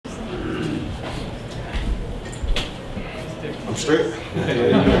I'm straight.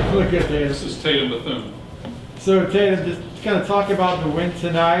 Look at Tatum. This is Tatum Bethune. So Tatum, just kind of talk about the win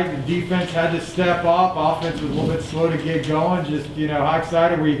tonight. The defense had to step up. Offense was a little bit slow to get going. Just, how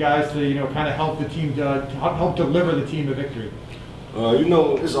excited were you guys to, kind of help the team, help deliver the team to victory?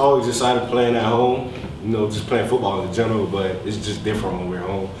 It's always exciting playing at home. Just playing football in general, but it's just different when we're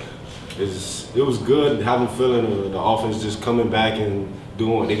home. It was good having the feeling of the offense just coming back and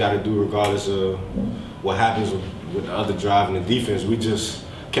doing what they got to do regardless of what happens with the other drive and the defense. We just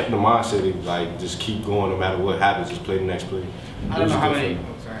kept the mindset of just keep going no matter what happens, just play the next play. I don't know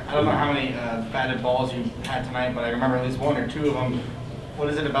how many batted balls you had tonight, but I remember at least one or two of them. What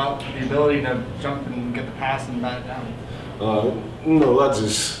is it about the ability to jump and get the pass and bat it down? I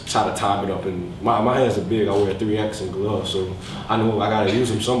just try to time it up, and my hands are big. I wear 3X and gloves, so I know I gotta use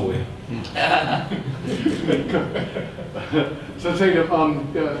them somewhere. So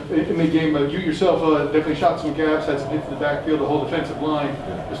Tatum, in the game, you yourself definitely shot some gaps, had some hits in the backfield. The whole defensive line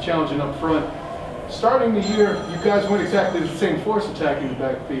was challenging up front. Starting the year, you guys weren't exactly the same force attacking the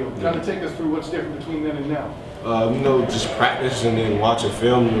backfield. Kind of take us through what's different between then and now. Just practice and then watching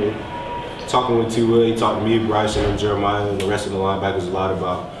film. Talking with T. Will, he talked to me, Bryson, and Jeremiah, and the rest of the linebackers a lot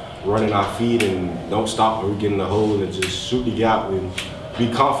about running our feet and don't stop when we get in the hole and just shoot the gap and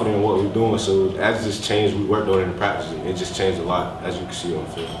be confident in what we're doing. So that's just changed. We worked on it in practice, and it just changed a lot, as you can see on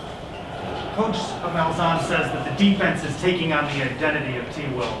the field. Coach Malzahn says that the defense is taking on the identity of T.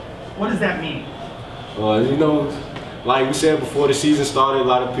 Will. What does that mean? Like we said before the season started, a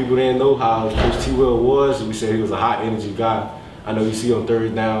lot of people didn't know how Coach T. Will was. We said he was a high energy guy. I know you see on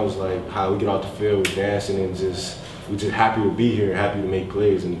third downs, like how we get off the field, we're dancing and we're just happy to be here, happy to make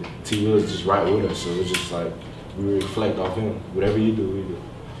plays, and T. Will is just right with us. So it's just like we reflect off him. Whatever you do, we do.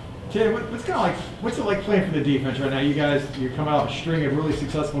 Jay, what's it like playing for the defense right now? You're coming off a string of really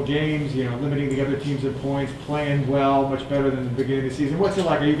successful games, limiting the other teams in points, playing well, much better than the beginning of the season. What's it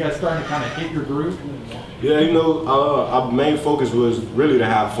like? Are you guys starting to kind of hit your groove? Yeah, our main focus was really to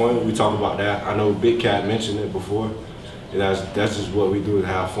have fun. We talked about that. I know Big Cat mentioned it before. And that's just what we do, is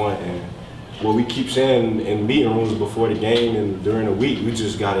have fun. And what we keep saying in meeting rooms before the game and during the week, we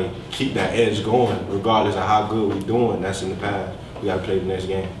just got to keep that edge going regardless of how good we're doing. That's in the past. We got to play the next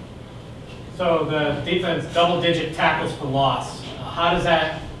game. So the defense, double-digit tackles for loss. How does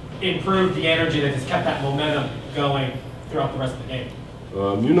that improve the energy that has kept that momentum going throughout the rest of the game?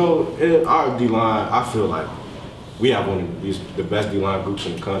 In our D-line, I feel like we have one of the best D-line groups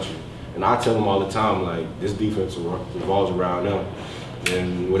in the country. And I tell them all the time, this defense revolves around them.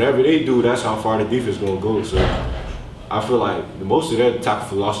 And whatever they do, that's how far the defense is going to go. So I feel like most of their tackle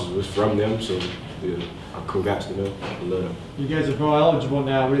for losses was from them. So yeah, congrats to them. I love them. You guys are bowl eligible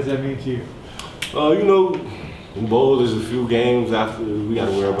now. What does that mean to you? In bowl, there's a few games after we got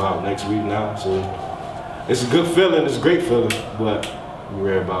to worry about next week now. So it's a good feeling. It's a great feeling. But we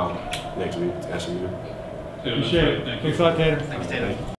worry about next week. That's what we do. Appreciate it. Thanks a lot, Tatum. Thanks, Tatum.